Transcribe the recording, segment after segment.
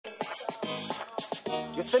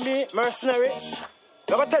You see me, mercenary?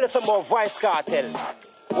 I'm going to tell you something about Vice Cartel.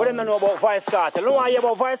 What do you know about Vice Cartel? You know what I hear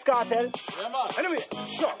about Vice Cartel? Yeah, man. Anyway,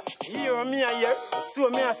 so, here me a here, you see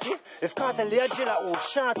me a see. If Cartel they are jail or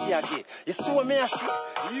shanty again. You see me a see,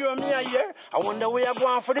 here me a here. I wonder where you're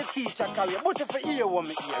going for the teacher career. But if you hear what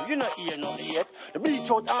me hear, you not hear nothing yet. The bleach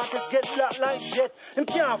out artists get black like jet. Him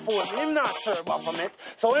can't afford me, him not serve off from it.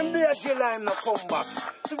 So him there jail, him not come back.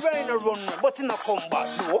 See Ryan a run me, but he not come back,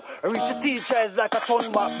 no. Reach a teacher is like a turn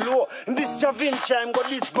back blow. In this Javinci, I'm got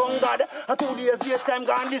this gun god. And 2 days later, I'm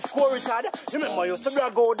gone this quartered. You remember you used to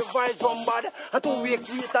brag out the vibes from bad. And 2 weeks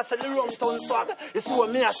later, say the rum turn swag. You see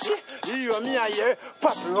what me I see, you hear me I hear.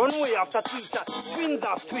 Pop runway after teacher, twins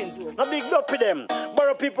of twins. Now big up to them.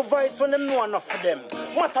 Borrow people voice when them know enough for them.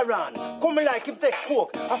 Mataran, come like him take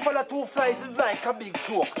coke. I follow 2 flies is like a big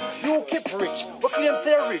joke. You keep rich, but claim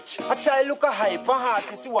say rich. A child look a hype, a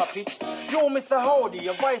heart is you a pitch. You Mr. Howdy,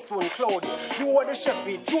 your voice tone cloudy. You are the chef,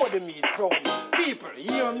 you the meat proud. People,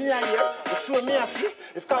 you hear me I hear. You see me I see.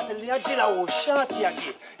 If Cartel the jail, I will shot you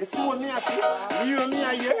again. You see what me I see? You hear me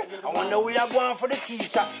I hear. I wonder where you're going for the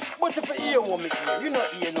teacher. But if you hear what me hear, you not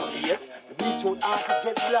hear nothing yet. The bleach out artists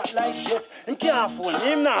get black like jet. Him can't fool me,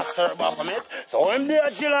 him not serve off from it. So him there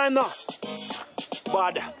jail I know.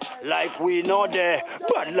 Bad like we know there,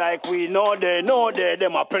 bad like we know there,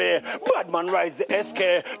 them a play. Bad man rise the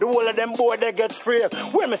SK, the whole of them boy they get spray.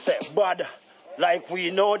 When me say bad like we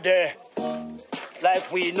know there, like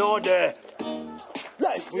we know there,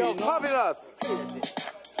 like we know. Fabulous.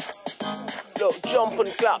 Yo, jump and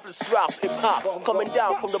clap, let's rap, hip-hop. Coming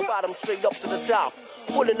down from the bottom straight up to the top.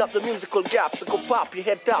 Pulling up the musical gap, so go pop your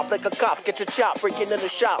head top like a cop. Get your chop, breaking in the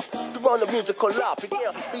shop. To run the musical lop, it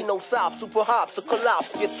can't be no sop. Super hops, so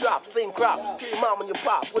collapse, get dropped, same crop. Kill your mom and your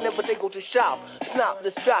pop whenever they go to shop. Snap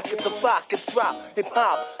this track, it's a fact, it's rap,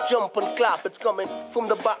 hip-hop. Jump and clap, it's coming from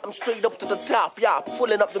the bottom straight up to the top. Yeah,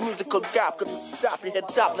 pulling up the musical gap, cause you drop your head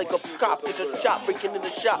top like a cop. Get your chop, breaking in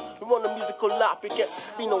the shop. To run the musical lop, it can't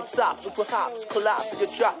be no sop. Super hops, collapse,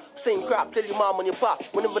 get dropped, same crap. Tell your mom and your pop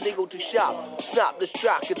whenever they go to shop. Snap this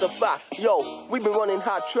track, it's a fact. Yo, we been running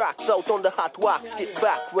hot tracks out on the hot wax. Get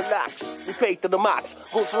back, relax, we pay to the max.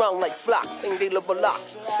 Goes around like flax, ain't they love a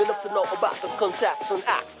locks. They love to know about the contacts and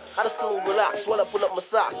acts. I just don't relax while I pull up my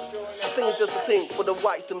socks. This thing is just a thing for the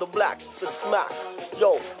white and the blacks. Let's smack.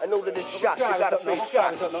 Yo, I know that it's shots, you gotta face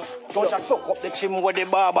shots. Don't just fuck up the chim with the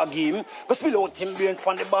barber game. Go spill out him brains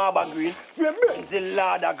from the barber green. We burns in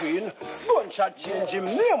ladder green. Gunshot change him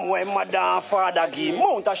name when my damn father game.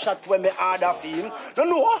 Mount a shot when me harder feel. No,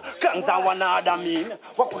 no, clans are one other mean.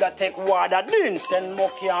 What could I take water din? Send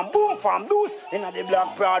monkey and boom from those in the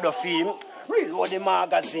black proud of him. Real the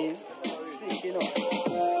magazine. See, you know.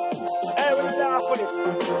 Hey, we laugh for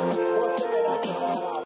it.